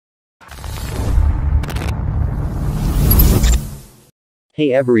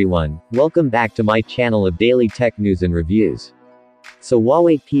Hey everyone, welcome back to my channel of daily tech news and reviews. So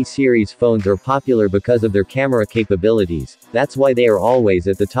Huawei P series phones are popular because of their camera capabilities, that's why they are always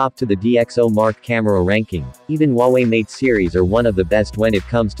at the top to the DxO Mark camera ranking. Even Huawei Mate series are one of the best when it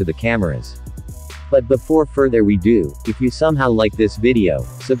comes to the cameras. But before further ado, if you somehow like this video,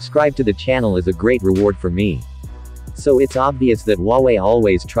 subscribe to the channel is a great reward for me. So it's obvious that Huawei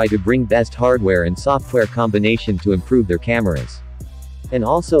always try to bring best hardware and software combination to improve their cameras. And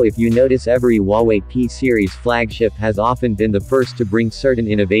also if you notice every Huawei P series flagship has often been the first to bring certain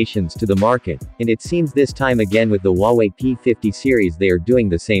innovations to the market, and it seems this time again with the Huawei P50 series they are doing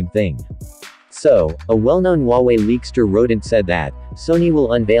the same thing. So, a well-known Huawei leakster rodent said that, Sony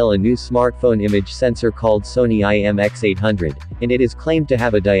will unveil a new smartphone image sensor called Sony IMX800, and it is claimed to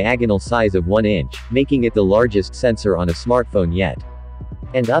have a diagonal size of 1 inch, making it the largest sensor on a smartphone yet.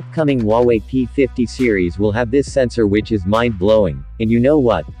 And upcoming Huawei P50 series will have this sensor which is mind-blowing, and you know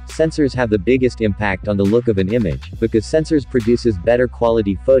what, sensors have the biggest impact on the look of an image, because sensors produces better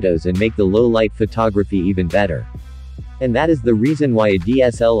quality photos and make the low-light photography even better. And that is the reason why a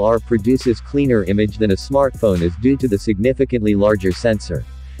DSLR produces cleaner image than a smartphone is due to the significantly larger sensor.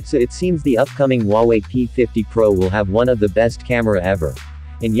 So it seems the upcoming Huawei P50 Pro will have one of the best camera ever.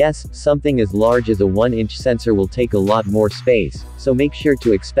 And yes, something as large as a 1-inch sensor will take a lot more space, so make sure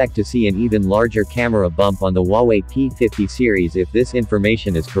to expect to see an even larger camera bump on the Huawei P50 series if this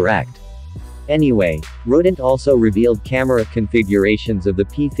information is correct. Anyway, Rodent also revealed camera configurations of the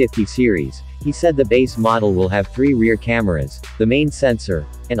P50 series. He said the base model will have 3 rear cameras, the main sensor,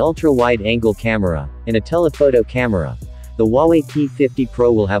 an ultra-wide-angle camera, and a telephoto camera. The Huawei P50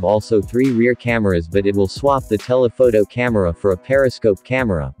 Pro will have also 3 rear cameras, but it will swap the telephoto camera for a periscope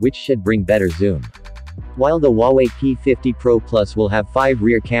camera, which should bring better zoom. While the Huawei P50 Pro Plus will have 5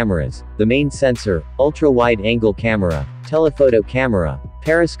 rear cameras, the main sensor, ultra-wide-angle camera, telephoto camera,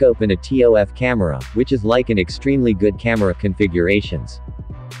 periscope and a TOF camera, which is like an extremely good camera configurations.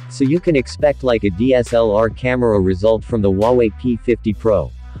 So you can expect like a DSLR camera result from the Huawei P50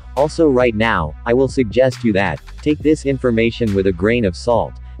 Pro. Also right now, I will suggest you that, take this information with a grain of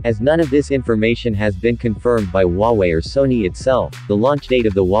salt, as none of this information has been confirmed by Huawei or Sony itself. The launch date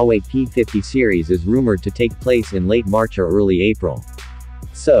of the Huawei P50 series is rumored to take place in late March or early April.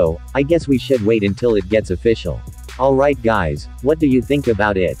 So, I guess we should wait until it gets official. Alright guys, what do you think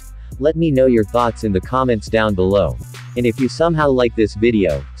about it? Let me know your thoughts in the comments down below. And if you somehow like this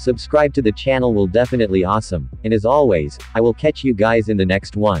video, subscribe to the channel will definitely awesome, and as always, I will catch you guys in the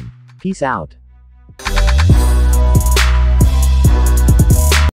next one. Peace out.